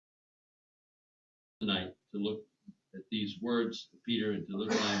tonight to look at these words of Peter and to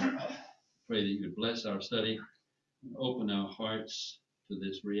look down. Pray that you would bless our study, open our hearts to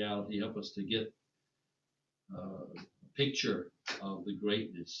this reality. Help us to get a picture of the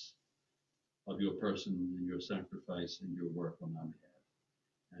greatness of your person and your sacrifice and your work on our behalf.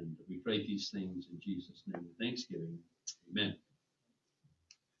 And we pray these things in Jesus' name with thanksgiving. Amen.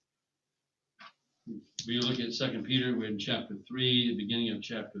 We look at 2 Peter. We're in chapter 3, the beginning of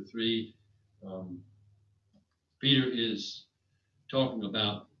chapter 3. Peter is talking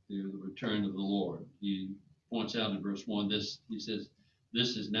about the return of the Lord. He points out in verse 1, he says,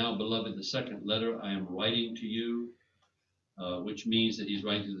 "This is now, beloved, the second letter I am writing to you," which means that he's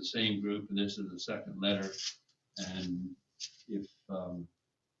writing to the same group, and this is the second letter. And if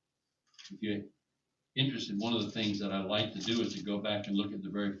you're interested, one of the things that I like to do is to go back and look at the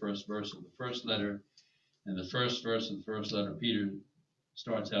very first verse of the first letter. And the first verse of the first letter, Peter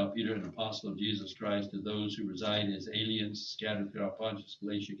starts out, "Peter, an apostle of Jesus Christ, to those who reside as aliens scattered throughout Pontus,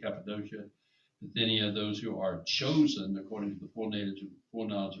 Galatia, Cappadocia, Bithynia, those who are chosen according to the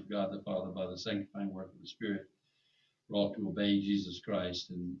foreknowledge of God the Father by the sanctifying work of the Spirit, wrought to obey Jesus Christ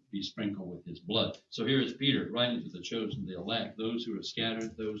and be sprinkled with his blood." So here is Peter writing to the chosen, the elect, those who are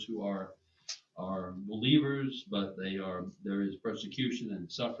scattered, those who are believers, but there is persecution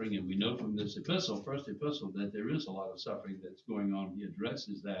and suffering, and we know from this first epistle, that there is a lot of suffering that's going on. He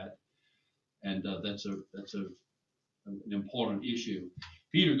addresses that, and that's an important issue.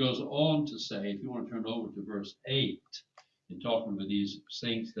 Peter goes on to say, if you want to turn over to verse 8, in talking with these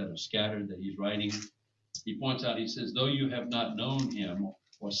saints that are scattered, that he's writing, he points out, he says, "Though you have not known him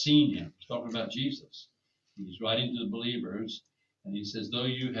or seen him," he's talking about Jesus. He's writing to the believers, and he says, "Though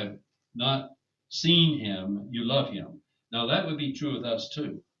you have not seen him, you love him." Now that would be true with us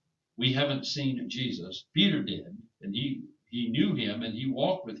too. We haven't seen Jesus. Peter did, and he knew him, and he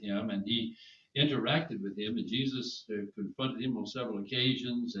walked with him, and he interacted with him, and Jesus confronted him on several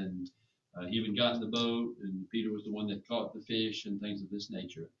occasions, and he even got in the boat, and Peter was the one that caught the fish and things of this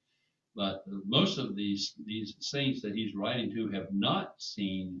nature. But most of these saints that he's writing to have not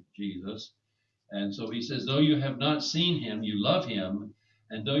seen Jesus, and so he says, "Though you have not seen him, you love him.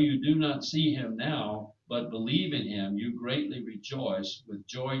 And though you do not see him now, but believe in him, you greatly rejoice with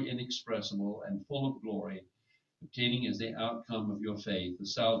joy inexpressible and full of glory, obtaining as the outcome of your faith the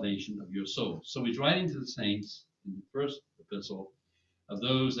salvation of your souls." So he's writing to the saints in the first epistle of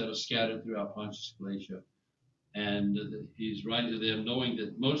those that are scattered throughout Pontus, Galatia, and he's writing to them knowing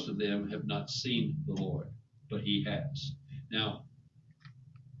that most of them have not seen the Lord, but he has. Now,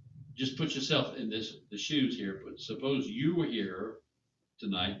 just put yourself in the shoes here. But suppose you were here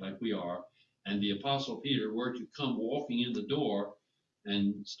tonight, like we are, and the Apostle Peter were to come walking in the door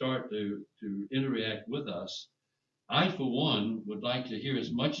and start to interact with us. I, for one, would like to hear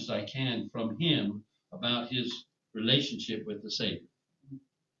as much as I can from him about his relationship with the Savior.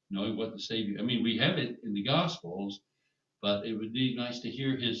 Knowing what the Savior, I mean, we have it in the Gospels, but it would be nice to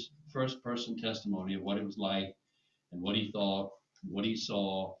hear his first person testimony of what it was like and what he thought, what he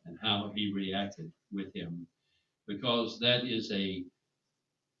saw, and how he reacted with him, because that is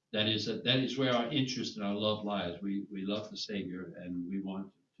where our interest and our love lies. We love the Savior, and we want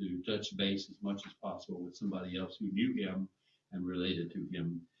to touch base as much as possible with somebody else who knew him and related to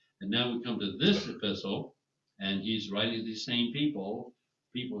him. And now we come to this epistle, and he's writing to these same people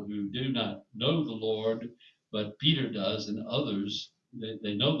who do not know the Lord, but Peter does, and others,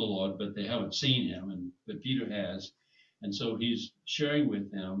 they know the Lord, but they haven't seen him, but Peter has. And so he's sharing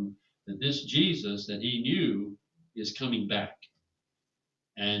with them that this Jesus that he knew is coming back.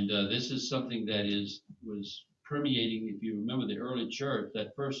 And this is something that was permeating. If you remember the early church,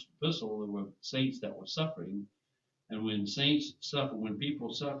 that first epistle, there were saints that were suffering. And when saints suffer, when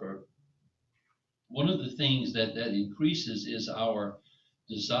people suffer, one of the things that increases is our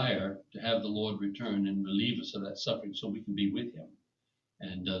desire to have the Lord return and relieve us of that suffering so we can be with him.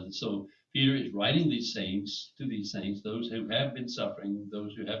 And so Peter is writing to these saints, those who have been suffering,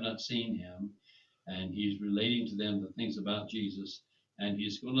 those who have not seen him, and he's relating to them the things about Jesus. And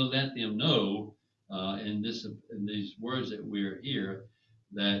he's going to let them know in these words that we're here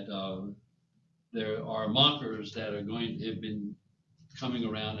that there are mockers that are going to have been coming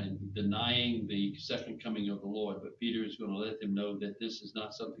around and denying the second coming of the Lord. But Peter is going to let them know that this is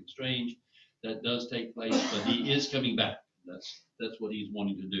not something strange that does take place, but he is coming back. That's what he's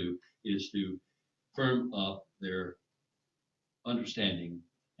wanting to do, is to firm up their understanding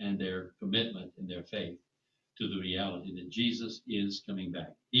and their commitment and their faith to the reality that Jesus is coming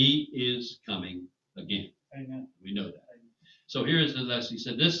back. He is coming again. Amen. We know that. So here is the lesson. He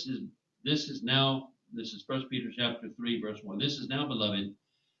said, this is 1 Peter chapter 3, verse 1. "This is now, beloved,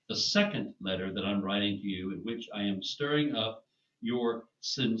 the second letter that I'm writing to you, in which I am stirring up your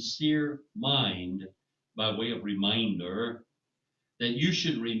sincere mind by way of reminder that you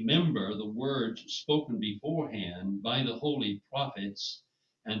should remember the words spoken beforehand by the holy prophets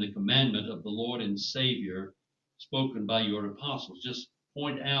and the commandment of the Lord and Savior spoken by your apostles. Just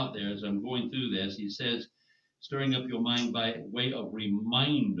point out there as I'm going through this, he says, stirring up your mind by way of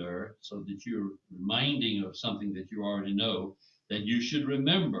reminder, so that you're reminding of something that you already know, that you should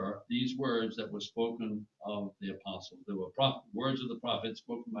remember these words that were spoken of the apostles. They were words of the prophets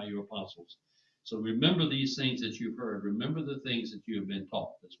spoken by your apostles. So remember these things that you've heard. Remember the things that you have been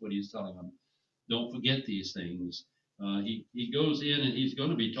taught. That's what he's telling them. Don't forget these things. He goes in and he's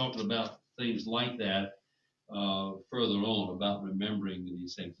going to be talking about things like that further on, about remembering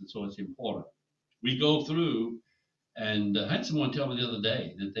these things. And so it's important. We go through, and I had someone tell me the other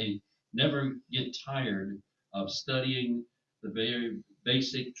day that they never get tired of studying the very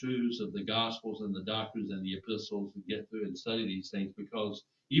basic truths of the Gospels and the doctrines and the epistles, and get through and study these things, because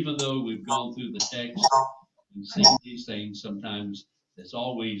even though we've gone through the text and seen these things, sometimes it's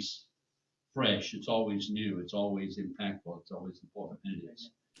always fresh, it's always new, it's always impactful, it's always important. And it is.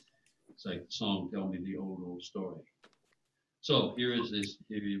 It's like the song, Tell Me the Old Story. So here is this,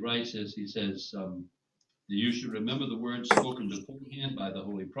 he writes this, he says, that you should remember the words spoken beforehand by the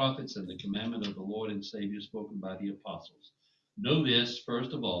holy prophets and the commandment of the Lord and Savior spoken by the apostles. Know this,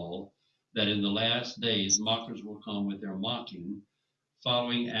 first of all, that in the last days mockers will come with their mocking,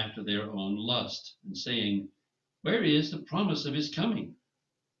 following after their own lust, and saying, where is the promise of his coming?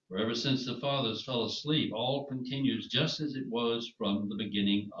 For ever since the fathers fell asleep, all continues just as it was from the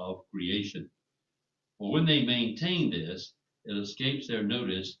beginning of creation. For when they maintain this, it escapes their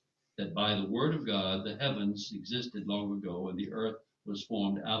notice that by the word of God the heavens existed long ago, and the earth was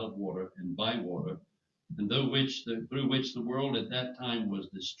formed out of water and by water, and through which the world at that time was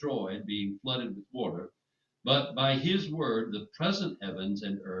destroyed, being flooded with water. But by his word the present heavens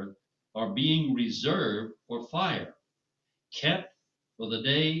and earth are being reserved for fire, kept for the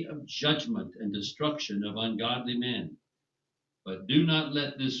day of judgment and destruction of ungodly men. But do not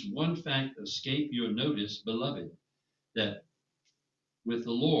let this one fact escape your notice, beloved, that with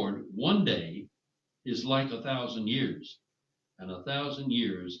the Lord, one day is like 1,000 years, and 1,000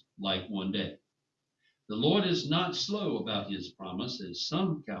 years like one day. The Lord is not slow about his promise, as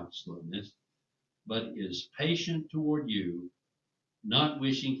some count slowness, but is patient toward you, not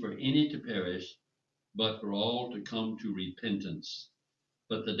wishing for any to perish, but for all to come to repentance.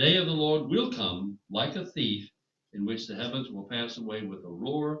 But the day of the Lord will come like a thief, in which the heavens will pass away with a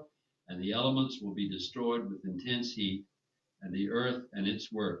roar, and the elements will be destroyed with intense heat, and the earth and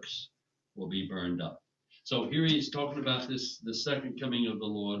its works will be burned up. So here he's talking about this, the second coming of the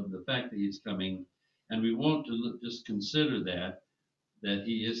Lord, the fact that he's coming, and we want to just consider that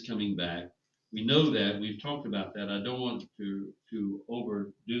he is coming back. We know that, we've talked about that. I don't want to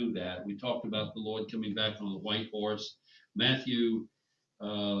overdo that. We talked about the Lord coming back on the white horse. Matthew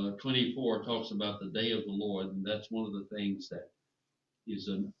 24 talks about the day of the Lord, and that's one of the things that is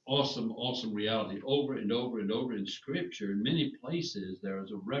an awesome, awesome reality. Over and over and over in Scripture, in many places, there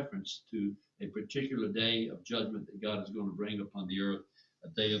is a reference to a particular day of judgment that God is going to bring upon the earth, a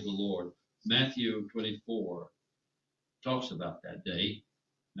day of the Lord. Matthew 24 talks about that day.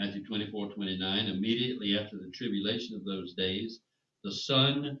 Matthew 24:29, immediately after the tribulation of those days, the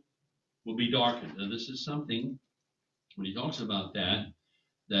sun will be darkened. Now, this is something, when he talks about that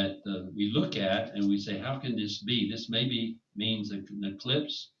we look at and we say, how can this be? This maybe means an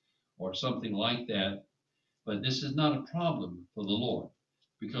eclipse or something like that, but this is not a problem for the Lord,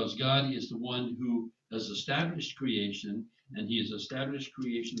 because God is the one who has established creation, and he has established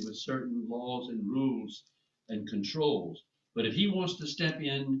creation with certain laws and rules and controls. But if he wants to step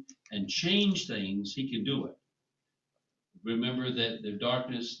in and change things, he can do it. Remember that the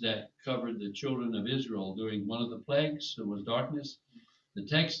darkness that covered the children of Israel during one of the plagues, there was darkness. The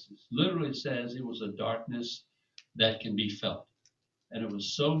text literally says it was a darkness that can be felt. And it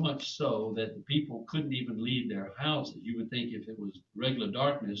was so much so that the people couldn't even leave their houses. You would think if it was regular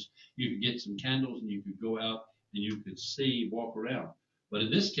darkness, you could get some candles and you could go out and you could see, walk around. But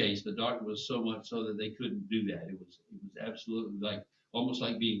in this case, the darkness was so much so that they couldn't do that. It was absolutely like, almost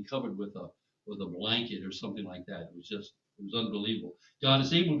like being covered with a blanket or something like that. It was unbelievable. God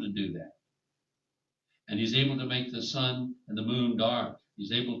is able to do that. And he's able to make the sun and the moon dark.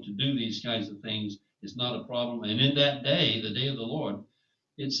 He's able to do these kinds of things. It's not a problem. And in that day, the day of the Lord,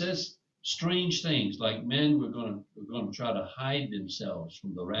 it says strange things, like men were going to try to hide themselves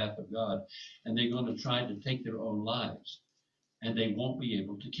from the wrath of God, and they're going to try to take their own lives, and they won't be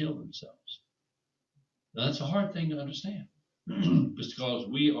able to kill themselves. Now, that's a hard thing to understand. because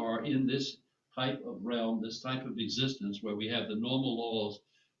we are in this type of realm, this type of existence where we have the normal laws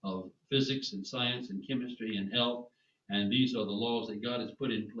of physics and science and chemistry and health, and these are the laws that God has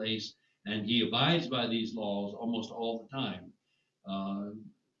put in place, and He abides by these laws almost all the time. Uh,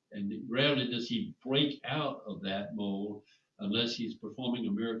 and rarely does He break out of that mold unless He's performing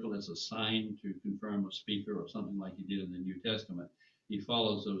a miracle as a sign to confirm a speaker or something like He did in the New Testament. He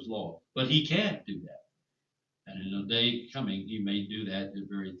follows those laws, but He can't do that. And in a day coming, He may do that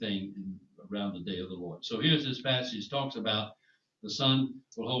very thing around the day of the Lord. So here's this passage talks about the sun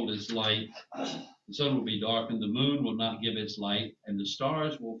will hold its light, the sun will be darkened, the moon will not give its light, and the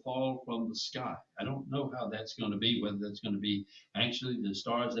stars will fall from the sky. I don't know how that's going to be, whether that's going to be actually the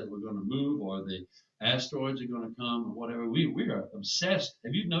stars that we're going to move or the asteroids are going to come or whatever. We are obsessed.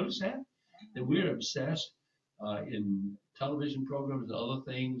 Have you noticed that? That we're obsessed in television programs and other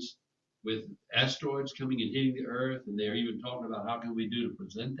things with asteroids coming and hitting the earth, and they're even talking about how can we do to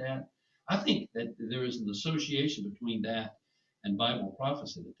prevent that. I think that there is an association between that and Bible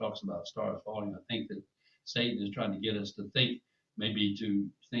prophecy that talks about stars falling. I think that Satan is trying to get us to think, maybe to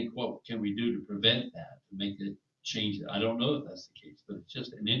think, what can we do to prevent that, to make it change it. I don't know if that's the case, but it's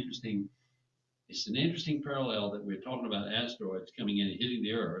just an interesting parallel that we're talking about asteroids coming in and hitting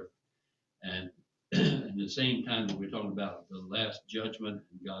the earth, and at the same time that we're talking about the last judgment,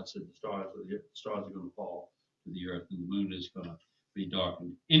 and God said the stars are going to fall to the earth and the moon is going to be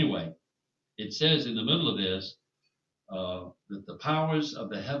darkened. Anyway, it says in the middle of this that the powers of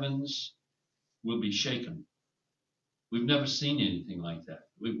the heavens will be shaken. We've never seen anything like that.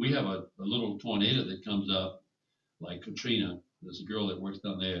 We have a little tornado that comes up like Katrina. There's a girl that works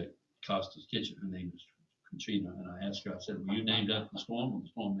down there at Costa's Kitchen. Her name is Katrina. And I asked her, I said, were you named after the storm, or the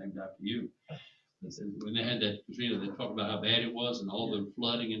storm named after you? When they had that Katrina, they talked about how bad it was and all the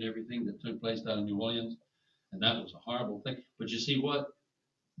flooding and everything that took place down in New Orleans. And that was a horrible thing. But you see what?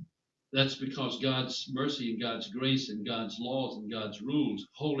 That's because God's mercy and God's grace and God's laws and God's rules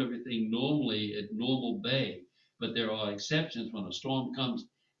hold everything normally at normal bay. But there are exceptions when a storm comes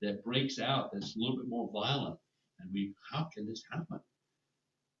that breaks out, that's a little bit more violent. And how can this happen?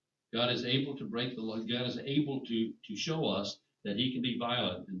 God is able to break the law. God is able to show us that He can be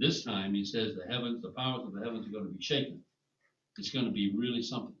violent. And this time He says the powers of the heavens are going to be shaken. It's going to be really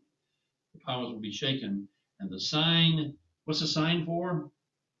something. The powers will be shaken. And the sign, what's the sign for?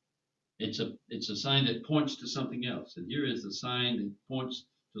 It's a sign that points to something else. And here is the sign that points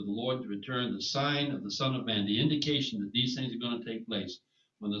to the Lord's return, the sign of the Son of Man, the indication that these things are going to take place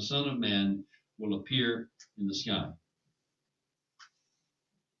when the Son of Man will appear in the sky.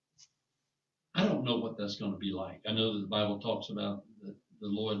 I don't know what that's going to be like. I know that the Bible talks about the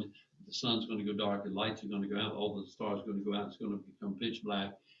Lord, the sun's going to go dark, the lights are going to go out, all the stars are going to go out, it's going to become pitch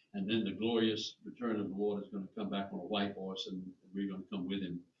black, and then the glorious return of the Lord is going to come back on a white horse, and we're going to come with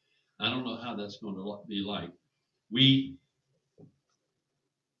Him. I don't know how that's going to be like. We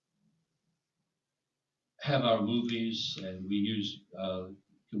have our movies, and we use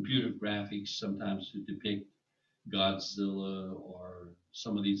computer graphics sometimes to depict Godzilla or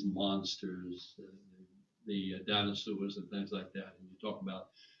some of these monsters, the dinosaurs and things like that. And you talk about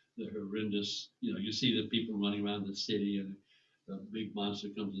the horrendous, you see the people running around the city, and the big monster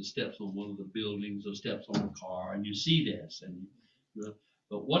comes and steps on one of the buildings or steps on a car, and you see this. And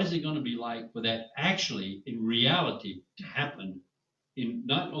but what is it going to be like for that actually, in reality, to happen,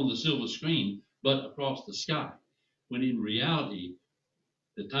 not on the silver screen, but across the sky? When in reality,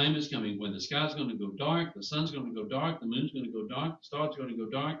 the time is coming when the sky's going to go dark, the sun's going to go dark, the moon's going to go dark, the stars are going to go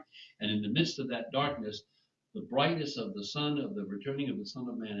dark, and in the midst of that darkness, the brightness of the sun, of the returning of the Son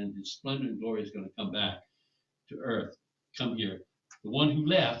of Man and His splendor and glory is going to come back to earth, come here. The one who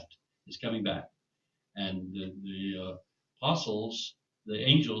left is coming back. And the apostles, the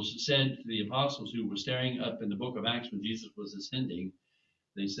angels said to the apostles who were staring up in the book of Acts when Jesus was ascending,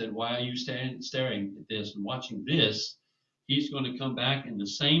 they said, why are you staring at this and watching this? He's going to come back in the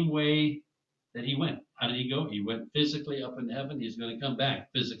same way that He went. How did He go? He went physically up into heaven. He's going to come back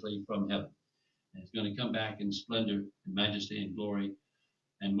physically from heaven. And He's going to come back in splendor and majesty and glory.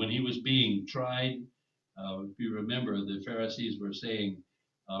 And when He was being tried, if you remember, the Pharisees were saying,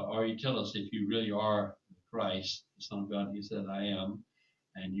 or you tell us if you really are Christ, the Son of God. He said, I am,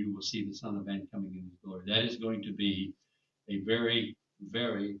 and you will see the Son of Man coming in His glory. That is going to be a very,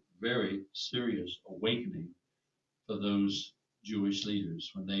 very, very serious awakening for those Jewish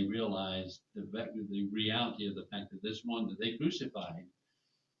leaders when they realize the reality of the fact that this one that they crucified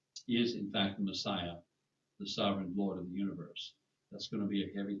is in fact the Messiah, the sovereign Lord of the universe. That's going to be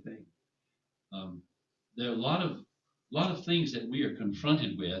a heavy thing. There are a lot of things that we are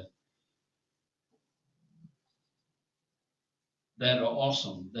confronted with that are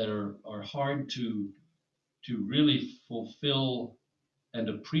awesome, that are hard to really fulfill and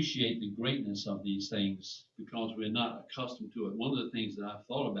appreciate the greatness of these things because we're not accustomed to it. One of the things that I've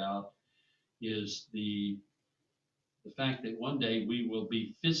thought about is the fact that one day we will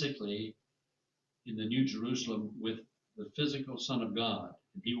be physically in the New Jerusalem with the physical Son of God,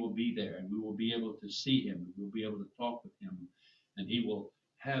 and He will be there, and we will be able to see Him, and we'll be able to talk with Him, and He will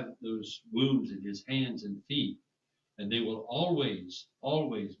have those wounds in His hands and feet, and they will always,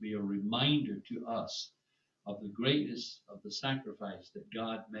 always be a reminder to us of the greatness of the sacrifice that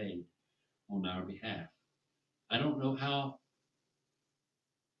God made on our behalf. I don't know how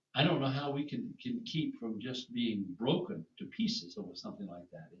we can keep from just being broken to pieces over something like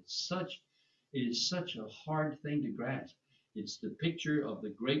that. It is such a hard thing to grasp. It's the picture of the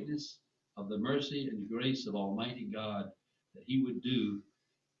greatness of the mercy and grace of Almighty God that He would do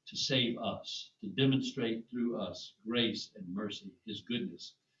to save us, to demonstrate through us grace and mercy, His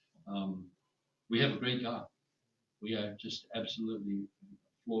goodness. We have a great God. We are just absolutely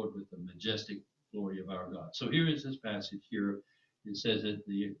floored with the majestic glory of our God. So here is this passage here. It says that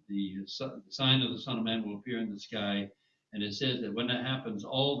the sign of the Son of Man will appear in the sky. And it says that when that happens,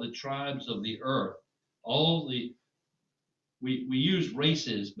 all the tribes of the earth, we use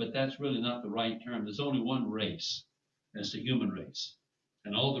races, but that's really not the right term. There's only one race. That's the human race.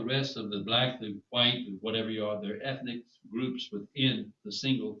 And all the rest of the black, the white, whatever you are, they're ethnic groups within the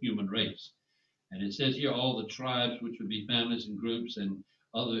single human race. And it says here, all the tribes, which would be families and groups and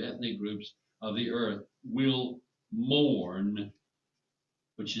other ethnic groups of the earth, will mourn,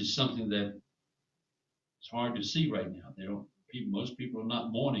 which is something that it's hard to see right now. Most people are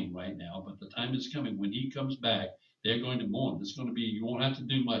not mourning right now, but the time is coming when He comes back. They're going to mourn. It's going to be, you won't have to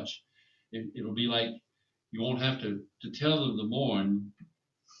do much. It'll be like you won't have to tell them to mourn.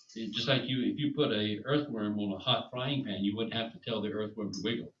 Just like if you put a earthworm on a hot frying pan, you wouldn't have to tell the earthworm to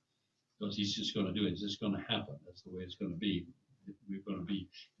wiggle because he's just going to do it. It's just going to happen. That's the way it's going to be. We're going to be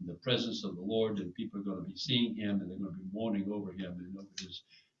in the presence of the Lord, and people are going to be seeing Him, and they're going to be mourning over Him and over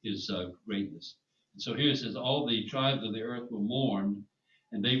His greatness. And so here it says, all the tribes of the earth will mourn,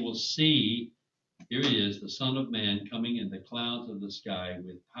 and they will see, here it is, the Son of Man coming in the clouds of the sky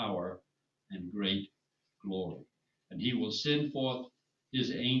with power and great glory. And He will send forth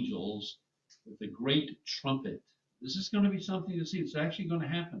His angels with a great trumpet. This is going to be something to see. It's actually going to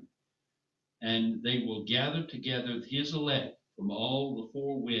happen. And they will gather together His elect from all the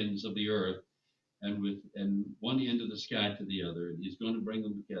four winds of the earth and one end of the sky to the other. And He's going to bring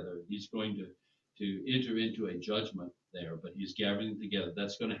them together. He's going to enter into a judgment there, but He's gathering them together.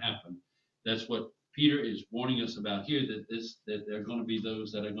 That's going to happen. That's what Peter is warning us about here, that there are going to be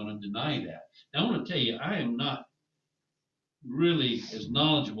those that are going to deny that. Now, I want to tell you, I am not really as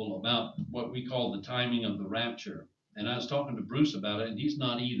knowledgeable about what we call the timing of the rapture. And I was talking to Bruce about it, and he's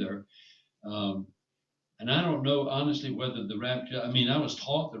not either. And I don't know, honestly, whether the rapture, I was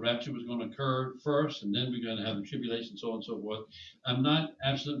taught the rapture was going to occur first, and then we're going to have the tribulation, so on and so forth. I'm not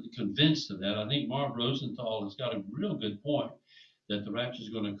absolutely convinced of that. I think Marv Rosenthal has got a real good point that the rapture is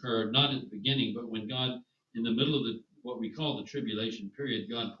going to occur, not at the beginning, but when God, in the middle of what we call the tribulation period,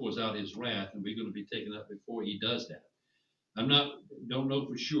 God pours out His wrath, and we're going to be taken up before He does that. Don't know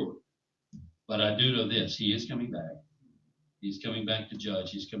for sure, but I do know this: He is coming back. He's coming back to judge.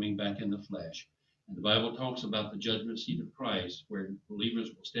 He's coming back in the flesh. And the Bible talks about the judgment seat of Christ, where believers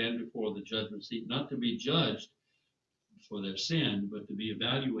will stand before the judgment seat, not to be judged for their sin, but to be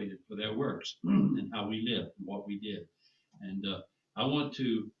evaluated for their works and how we lived and what we did. And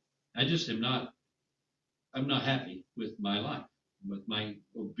I'm not happy with my life, with my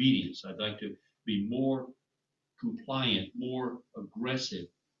obedience. I'd like to be more compliant, more aggressive.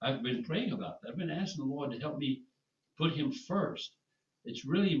 I've been praying about that. I've been asking the Lord to help me put Him first. It's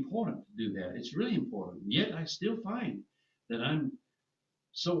really important to do that. It's really important. Yet I still find that I'm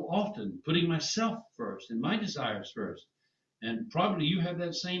so often putting myself first and my desires first. And probably you have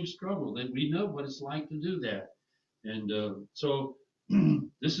that same struggle, that we know what it's like to do that. And so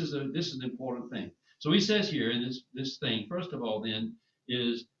this is an important thing. So he says here in this thing, first of all, then,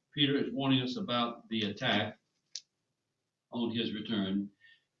 is Peter is warning us about the attack on His return.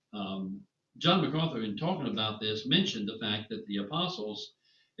 John MacArthur, in talking about this, mentioned the fact that the apostles,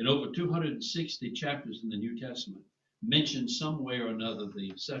 in over 260 chapters in the New Testament, mentioned some way or another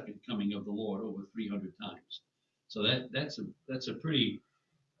the second coming of the Lord over 300 times. So that's a pretty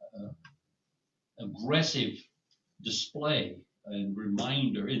aggressive display and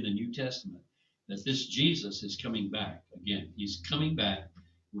reminder in the New Testament that this Jesus is coming back again. He's coming back.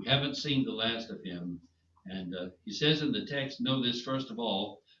 We haven't seen the last of Him. And he says in the text, know this first of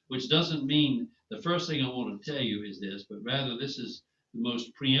all, which doesn't mean The first thing I want to tell you is this, but rather this is the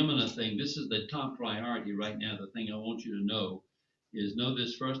most preeminent thing. This is the top priority right now. The thing I want you to know is know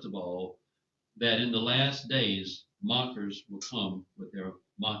this first of all, that in the last days, mockers will come with their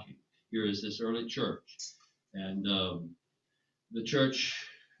mocking. Here is this early church. And the church,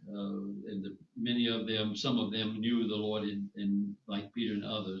 and many of them, some of them knew the Lord, and like Peter and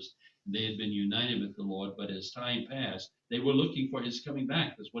others, they had been united with the Lord. But as time passed, they were looking for his coming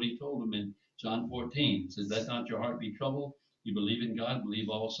back. That's what he told them in John 14. He says, "Let not your heart be troubled. You believe in God, believe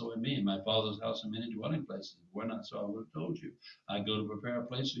also in me. In my Father's house are many dwelling places. If it were not so, I would have told you. I go to prepare a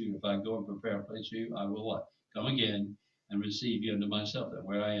place for you. If I go and prepare a place for you, I will what? Come again and receive you unto myself, that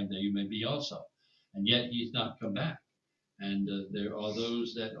where I am, there you may be also." And yet he's not come back. And there are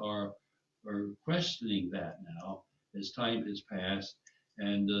those that are questioning that now as time has passed,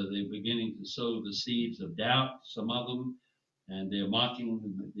 and they're beginning to sow the seeds of doubt, some of them, and they're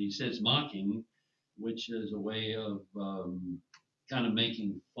mocking. He says mocking, which is a way of kind of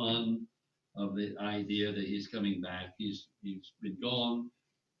making fun of the idea that he's coming back. He's been gone.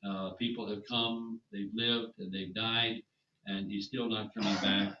 People have come, they've lived, and they've died, and he's still not coming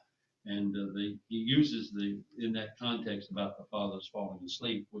back. And he uses in that context about the fathers falling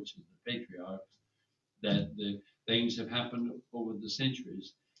asleep, which is the patriarchs, that the things have happened over the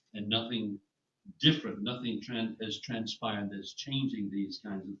centuries, and nothing different, nothing has transpired that's changing these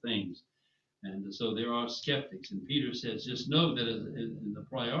kinds of things. And so there are skeptics. And Peter says, just know that in the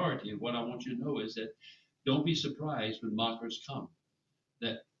priority of what I want you to know is that don't be surprised when mockers come.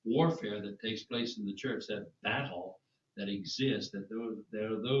 That warfare that takes place in the church, that battle that exists, that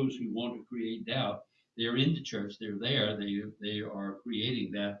there are those who want to create doubt. They're in the church, they're there, they are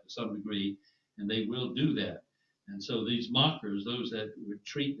creating that to some degree, and they will do that. And so these mockers, those that would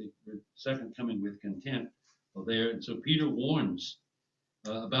treat the second coming with contempt, are there. And so Peter warns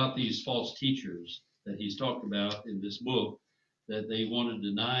about these false teachers that he's talked about in this book, that they want to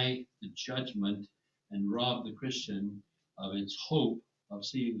deny the judgment and rob the Christian of its hope of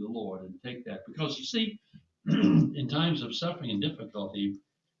seeing the Lord, and take that. Because you see, in times of suffering and difficulty,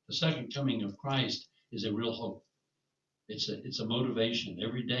 the second coming of Christ is a real hope. It's a motivation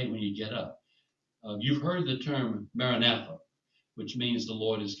every day when you get up. You've heard the term Maranatha, which means the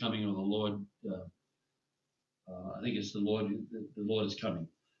Lord is coming, or the Lord. I think it's the Lord. The Lord is coming.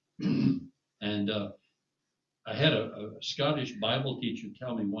 And I had a Scottish Bible teacher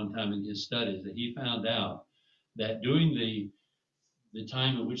tell me one time in his studies that he found out that during the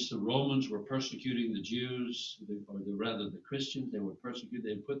time in which the Romans were persecuting the Jews, or rather the Christians, they were persecuted.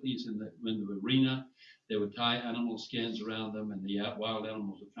 They would put these in the arena. They would tie animal skins around them, and the wild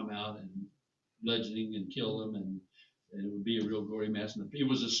animals would come out and bludgeoning and kill them, and it would be a real gory mess. And it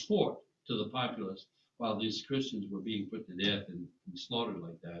was a sport to the populace while these Christians were being put to death and slaughtered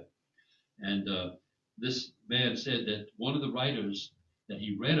like that. And this man said that one of the writers that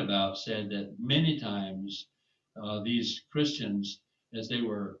he read about said that many times these Christians, as they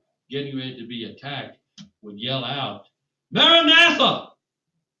were getting ready to be attacked, would yell out, "Maranatha!"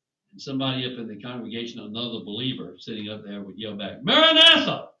 And somebody up in the congregation, another believer sitting up there, would yell back,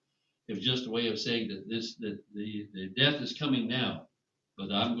 "Maranatha!" It was just a way of saying that the death is coming now, but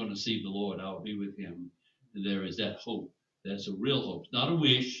I'm going to see the Lord. I'll be with him. And there is that hope. That's a real hope. It's not a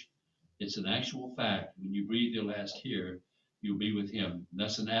wish. It's an actual fact. When you breathe your last here, you'll be with him. And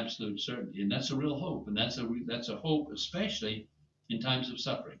that's an absolute certainty. And that's a real hope. And that's a hope, especially in times of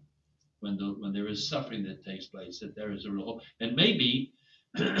suffering, when there is suffering that takes place, that there is a real hope. And maybe,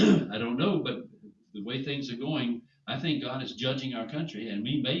 I don't know, but the way things are going, I think God is judging our country, and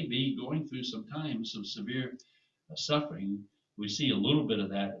we may be going through some severe suffering. We see a little bit of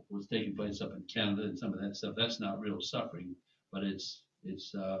that was taking place up in Canada and some of that stuff. That's not real suffering, but it's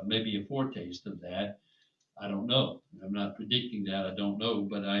maybe a foretaste of that. I don't know. I'm not predicting that. I don't know,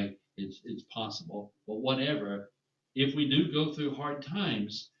 but it's possible. But whatever, if we do go through hard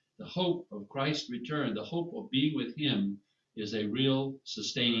times, the hope of Christ's return, the hope of being with him, is a real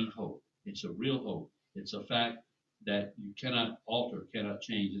sustaining hope. It's a real hope. It's a fact that you cannot alter, cannot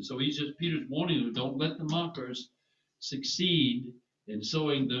change. And so Peter's warning you, don't let the mockers succeed in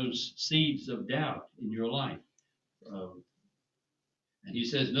sowing those seeds of doubt in your life. And he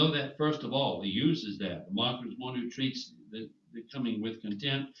says, know that first of all. He uses that. The mocker is one who treats the coming with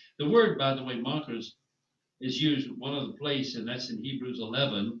contempt. The word, by the way, mockers, is used one other place, and that's in Hebrews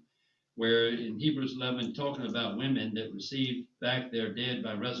 11, where in Hebrews 11, talking about women that received back their dead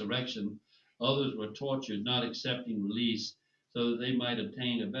by resurrection, others were tortured, not accepting release, so that they might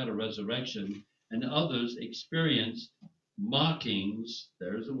obtain a better resurrection, and others experienced mockings,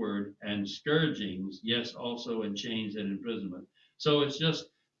 there's the word, and scourgings, yes, also in chains and imprisonment. So it's just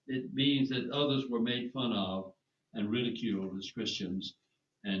it means that others were made fun of and ridiculed as Christians.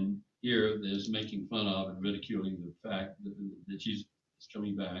 And here there's making fun of and ridiculing the fact that Jesus is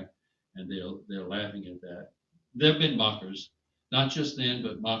coming back, and they're laughing at that. There have been mockers, not just then,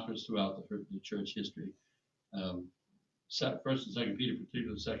 but mockers throughout the church history. Um, First and Second Peter,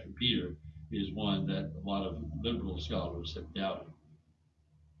 particularly Second Peter, is one that a lot of liberal scholars have doubted.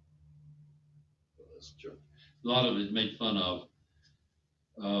 That's true. A lot of it made fun of.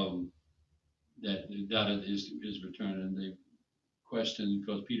 That they doubted his return, and they questioned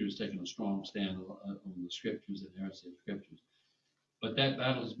because Peter has taken a strong stand on the scriptures and heresy of scriptures. But that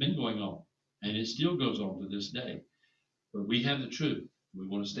battle has been going on, and it still goes on to this day. But we have the truth. We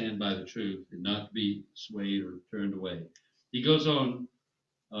want to stand by the truth and not be swayed or turned away. He goes on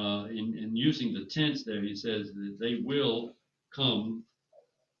in using the tense there. He says that they will come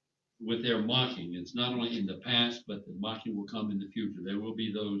with their mocking. It's not only in the past, but the mocking will come in the future. There will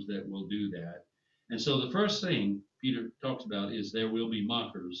be those that will do that. And so the first thing Peter talks about is there will be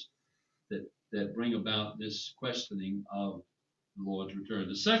mockers that bring about this questioning of the Lord's return.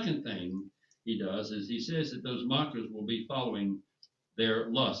 The second thing he does is he says that those mockers will be following their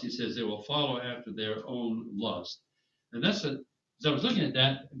lust. He says they will follow after their own lust. And as I was looking at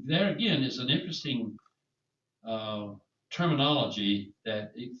that, there again is an interesting terminology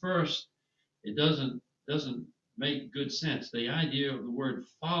that at first it doesn't make good sense. The idea of the word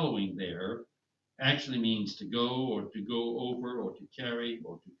following there actually means to go or to go over or to carry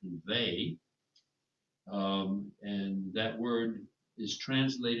or to convey. And that word is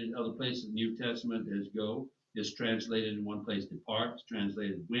translated in other places in the New Testament as go. It's translated in one place depart. It's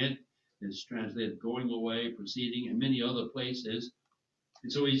translated went. It's translated going away, proceeding, and many other places.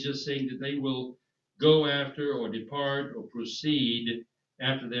 And so he's just saying that they will go after or depart or proceed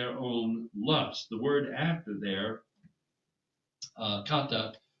after their own lust. The word after there,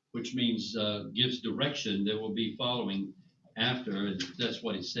 kata, which means gives direction, they will be following after, and that's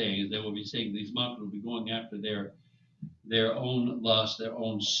what he's saying. They will be saying these mockers will be going after their own lust, their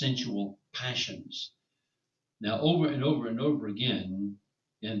own sensual passions. Now, over and over and over again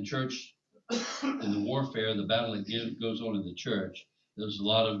in church, in the warfare, the battle that goes on in the church, there's a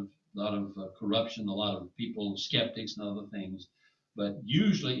lot of corruption, a lot of people, skeptics and other things. But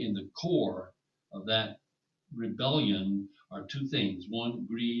usually in the core of that rebellion are two things: one,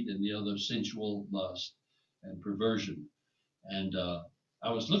 greed, and the other, sensual lust and perversion. And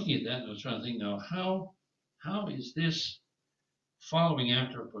I was looking at that and I was trying to think, now how is this following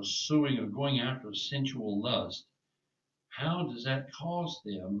after, pursuing, or going after sensual lust? How does that cause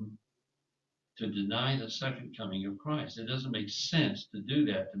them to deny the second coming of Christ? It doesn't make sense to do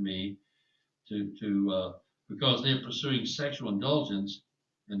that to me, because they're pursuing sexual indulgence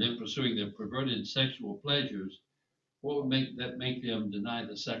and they're pursuing their perverted sexual pleasures. What would make them deny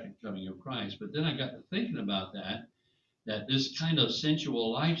the second coming of Christ? But then I got to thinking about that this kind of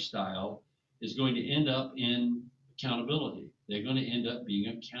sensual lifestyle is going to end up in accountability. They're going to end up being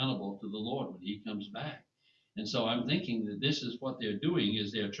accountable to the Lord when he comes back. And so I'm thinking that this is what they're doing,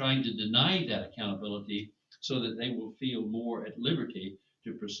 is they're trying to deny that accountability so that they will feel more at liberty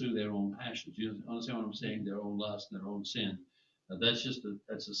to pursue their own passions. You understand what I'm saying? Their own lust and their own sin. That's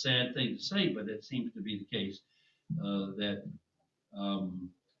a sad thing to say, but it seems to be the case. That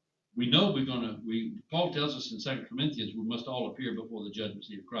we know Paul tells us in 2 Corinthians, we must all appear before the judgment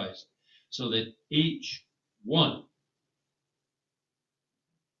seat of Christ, so that each one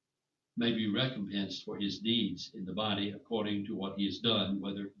may be recompensed for his deeds in the body according to what he has done,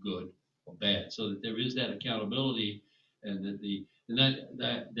 whether good or bad. So that there is that accountability, and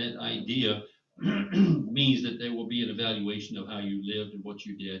that idea means that there will be an evaluation of how you lived and what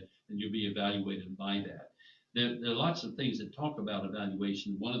you did, and you'll be evaluated by that. There are lots of things that talk about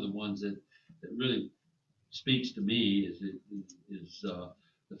evaluation. One of the ones that really speaks to me is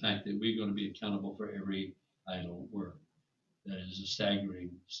the fact that we're going to be accountable for every idle word. That is a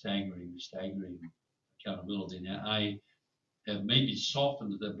staggering accountability. Now, I have maybe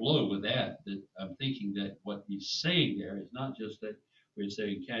softened the blow with that I'm thinking that what he's saying there is not just that we're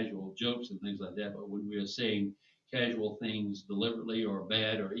saying casual jokes and things like that, but when we are saying casual things deliberately or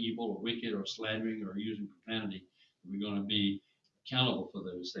bad or evil or wicked or slandering or using profanity, we're going to be accountable for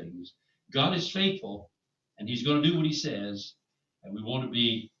those things. God is faithful, and he's going to do what he says, and we want to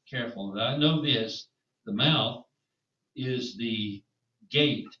be careful. And I know this: the mouth is the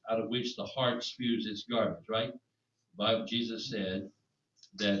gate out of which the heart spews its garbage, right? The Bible, Jesus said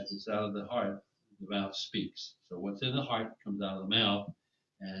that it's out of the heart the mouth speaks. So what's in the heart comes out of the mouth.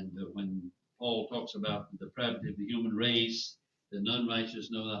 And when Paul talks about the depravity of the human race, the none righteous,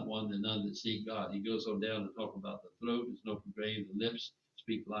 no not one, the none that seek God, he goes on down to talk about the throat is an open grave, the lips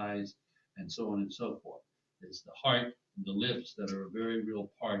speak lies, and so on and so forth. It's the heart and the lips that are a very real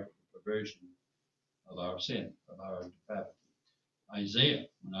part of the perversion of our sin, of our depravity. Isaiah,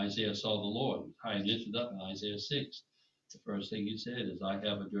 when Isaiah saw the Lord, he was high and lifted up in Isaiah 6. The first thing he said is, I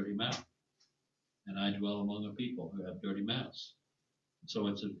have a dirty mouth, and I dwell among a people who have dirty mouths. So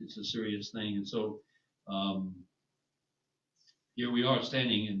it's a serious thing. And so here we are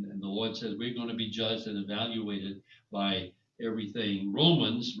standing, and the Lord says we're going to be judged and evaluated by everything.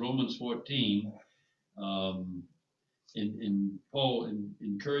 Romans 14, in Paul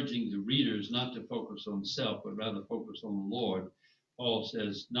encouraging the readers not to focus on self, but rather focus on the Lord. Paul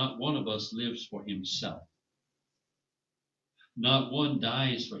says, not one of us lives for himself. Not one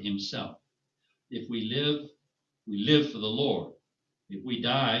dies for himself. If we live for the Lord. If we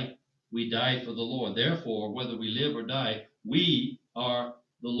die for the Lord. Therefore, whether we live or die, we are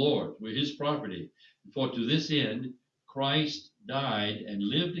the Lord. We're his property. For to this end, Christ died and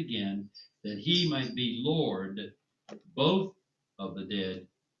lived again, that he might be Lord both of the dead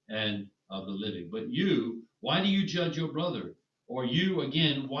and of the living. But you, why do you judge your brother? Or you,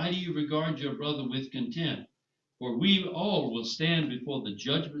 again, why do you regard your brother with contempt? For we all will stand before the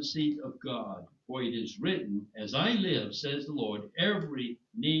judgment seat of God. For it is written, as I live, says the Lord, every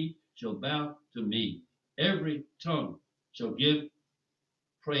knee shall bow to me. Every tongue shall give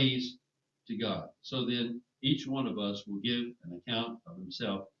praise to God. So then, each one of us will give an account of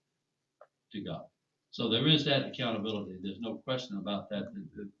himself to God. So there is that accountability. There's no question about that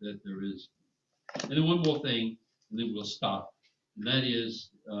there is. And then one more thing, and then we'll stop. And that is,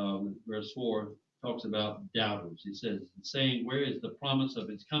 verse 4 talks about doubters. He says, saying, where is the promise of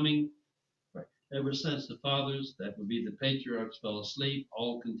its coming? Right. Ever since the fathers, that would be the patriarchs, fell asleep,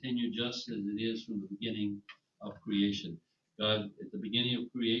 all continue just as it is from the beginning of creation. God, at the beginning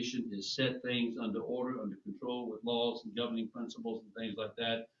of creation, has set things under order, under control, with laws and governing principles and things like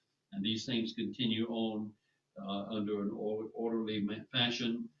that. And these things continue on under an orderly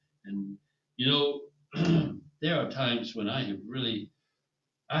fashion. And, there are times when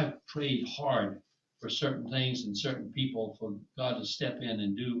I've prayed hard for certain things and certain people for God to step in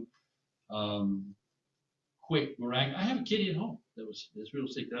and do quick miraculous. I have a kitty at home that's real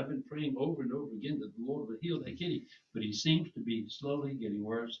sick. I've been praying over and over again that the Lord would heal that kitty, but he seems to be slowly getting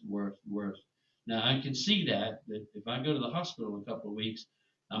worse and worse and worse. Now I can see that if I go to the hospital in a couple of weeks,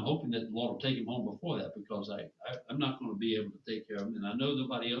 I'm hoping that the Lord will take him home before that, because I'm not going to be able to take care of him, and I know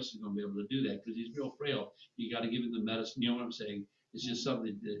nobody else is going to be able to do that because he's real frail. You got to give him the medicine. You know what I'm saying? It's just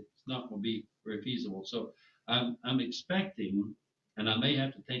something that's not going to be very feasible. So I'm expecting, and I may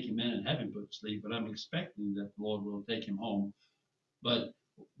have to take him in and have him put to sleep, but I'm expecting that the Lord will take him home. But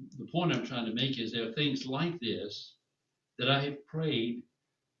the point I'm trying to make is there are things like this that I have prayed.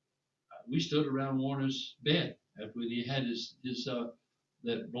 We stood around Warner's bed after he had his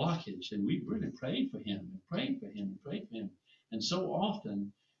that blockage, and we really prayed for him and prayed for him and prayed for him. And so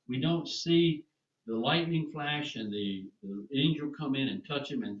often we don't see the lightning flash and the angel come in and touch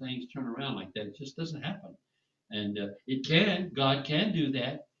him and things turn around like that. It just doesn't happen. And God can do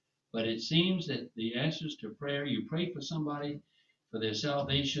that, but it seems that the answers to prayer, you pray for somebody for their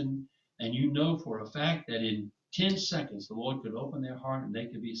salvation, and you know for a fact that in 10 seconds the Lord could open their heart and they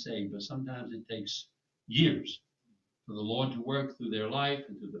could be saved. But sometimes it takes years for the Lord to work through their life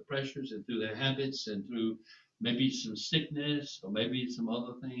and through the pressures and through their habits and through maybe some sickness or maybe some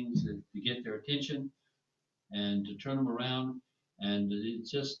other things to get their attention and to turn them around. And the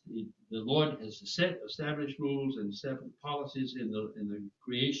Lord has established rules and set policies in the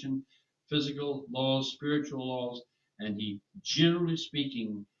creation, physical laws, spiritual laws, and he, generally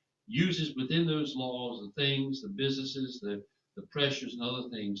speaking, uses within those laws the things, the businesses, the pressures and other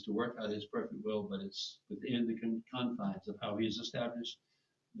things to work out his perfect will, but it's within the confines of how he has established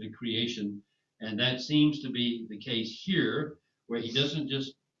the creation. And that seems to be the case here, where he doesn't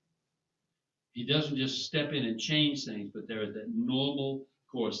just step in and change things, but there is that normal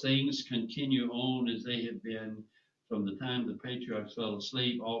course. Things continue on as they have been from the time the patriarchs fell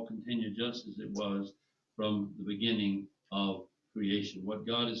asleep, all continue just as it was from the beginning of creation. What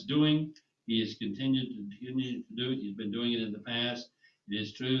God is doing, he has continued to do it. He's been doing it in the past. It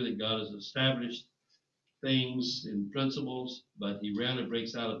is true that God has established things and principles, but he rarely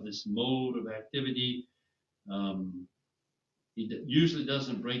breaks out of this mode of activity. He usually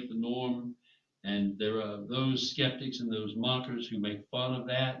doesn't break the norm, and there are those skeptics and those mockers who make fun of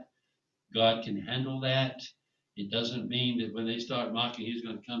that. God can handle that. It doesn't mean that when they start mocking, he's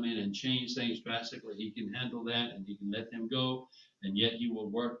going to come in and change things drastically. He can handle that, and he can let them go, and yet he will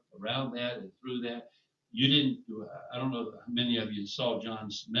work around that and through that. I don't know how many of you saw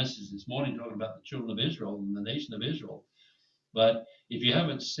John's message this morning talking about the children of Israel and the nation of Israel. But if you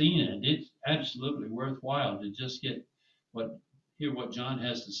haven't seen it, it's absolutely worthwhile to just hear what John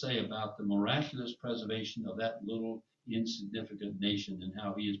has to say about the miraculous preservation of that little insignificant nation and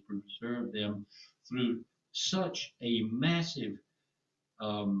how he has preserved them through such a massive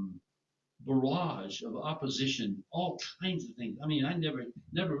um, barrage of opposition, all kinds of things. I mean, I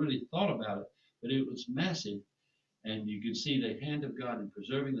never really thought about it, but it was massive, and you could see the hand of God in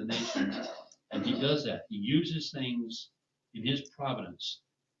preserving the nation. And he does that. He uses things in his providence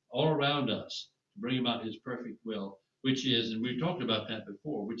all around us to bring about his perfect will, which is, and we've talked about that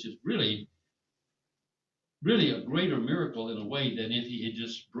before, which is really a greater miracle in a way than if he had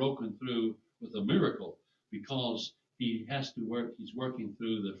just broken through with a miracle, because he has to work, he's working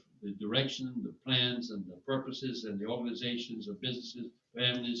through the direction, the plans, and the purposes, and the organizations of businesses,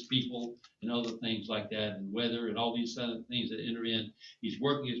 families, people, and other things like that, and weather, and all these other things that enter in. He's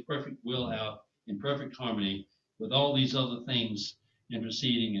working his perfect will out in perfect harmony with all these other things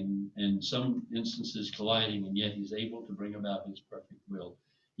interceding and in some instances colliding, and yet he's able to bring about his perfect will.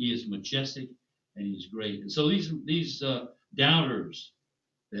 He is majestic and he's great. And so these doubters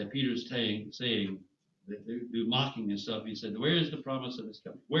that Peter's saying that they're mocking and stuff, he said, "Where is the promise of his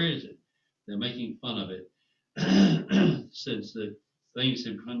coming? Where is it?" They're making fun of it. Since the things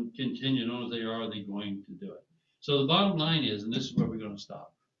have continued on as they are they going to do it? So the bottom line is, and this is where we're going to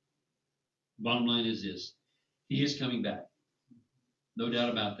stop. The bottom line is this: he is coming back, no doubt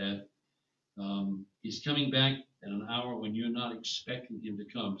about that. He's coming back at an hour when you're not expecting him to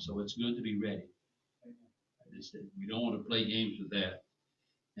come, so it's good to be ready. We don't want to play games with that.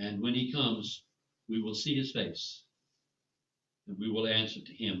 And when he comes, we will see his face, and we will answer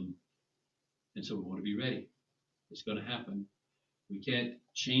to him. And so we want to be ready. It's going to happen. We can't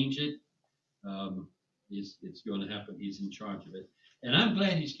change it. It's going to happen. He's in charge of it, and I'm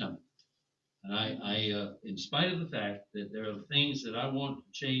glad he's coming. And I in spite of the fact that there are things that I want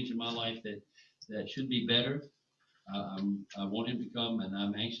to change in my life that should be better, I want him to come, and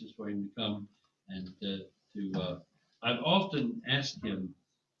I'm anxious for him to come. And I've often asked him.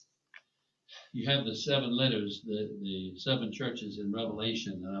 You have the 7 letters, the 7 churches in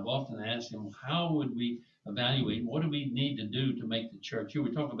Revelation, and I've often asked him, how would we evaluate? What do we need to do to make the church? Here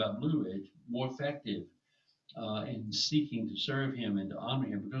we talk about Blue Ridge more effective in seeking to serve him and to honor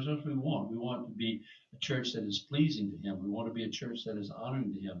him, because that's what we want. We want to be a church that is pleasing to him. We want to be a church that is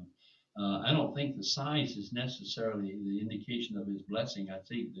honoring to him. I don't think the size is necessarily the indication of his blessing. I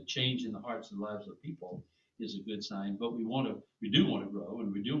think the change in the hearts and lives of people is a good sign, but we do want to grow,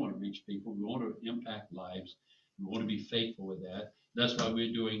 and we do want to reach people. We want to impact lives. We want to be faithful with that. That's why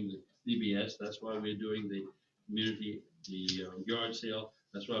we're doing the VBS. That's why we're doing the community, yard sale.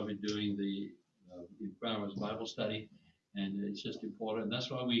 That's why we're doing the Empowerers Bible study, and it's just important. And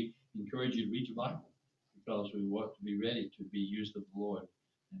that's why we encourage you to read your Bible, because we want to be ready to be used of the Lord.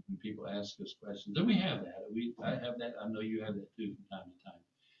 And when people ask us questions, and we have that. I have that. I know you have that too from time to time.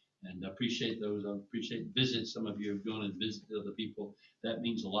 And I appreciate those. I appreciate visits. Some of you have gone and visited other people. That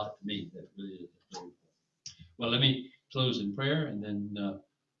means a lot to me. That really is very important. Well, let me close in prayer, and then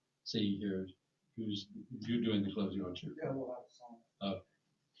see here who's you're doing the closing, aren't you? Yeah, we'll have a song.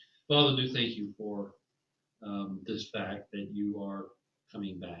 Father, do thank you for this fact that you are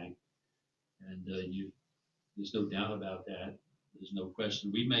coming back, and there's no doubt about that. There's no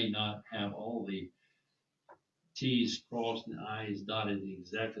question. We may not have all the T's crossed and I's dotted at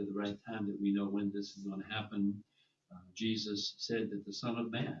exactly the right time that we know when this is going to happen. Jesus said that the Son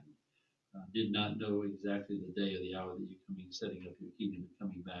of Man did not know exactly the day or the hour that you're coming, setting up your kingdom and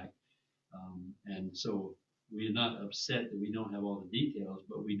coming back. And so we're not upset that we don't have all the details,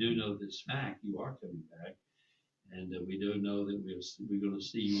 but we do know this fact: you are coming back, and we do know that we're going to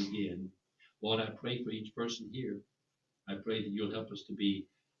see you again. Lord, I pray for each person here. I pray that you'll help us to be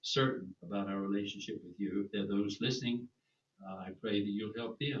certain about our relationship with you. If there are those listening, I pray that you'll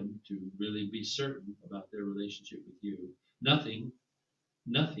help them to really be certain about their relationship with you. Nothing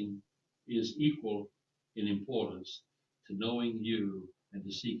is equal in importance to knowing you and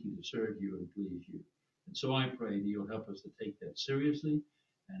to seeking to serve you and please you. And so I pray that you'll help us to take that seriously.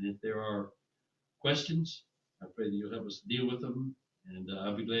 And if there are questions, I pray that you'll help us to deal with them. And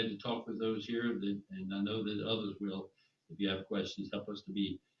I'll be glad to talk with those here, and I know that others will. If you have questions, help us to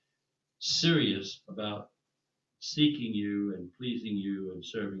be serious about seeking you and pleasing you and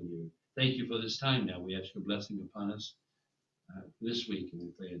serving you. Thank you for this time now. We ask your blessing upon us this week, and we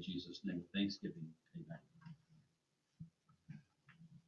pray in Jesus' name with thanksgiving. Amen.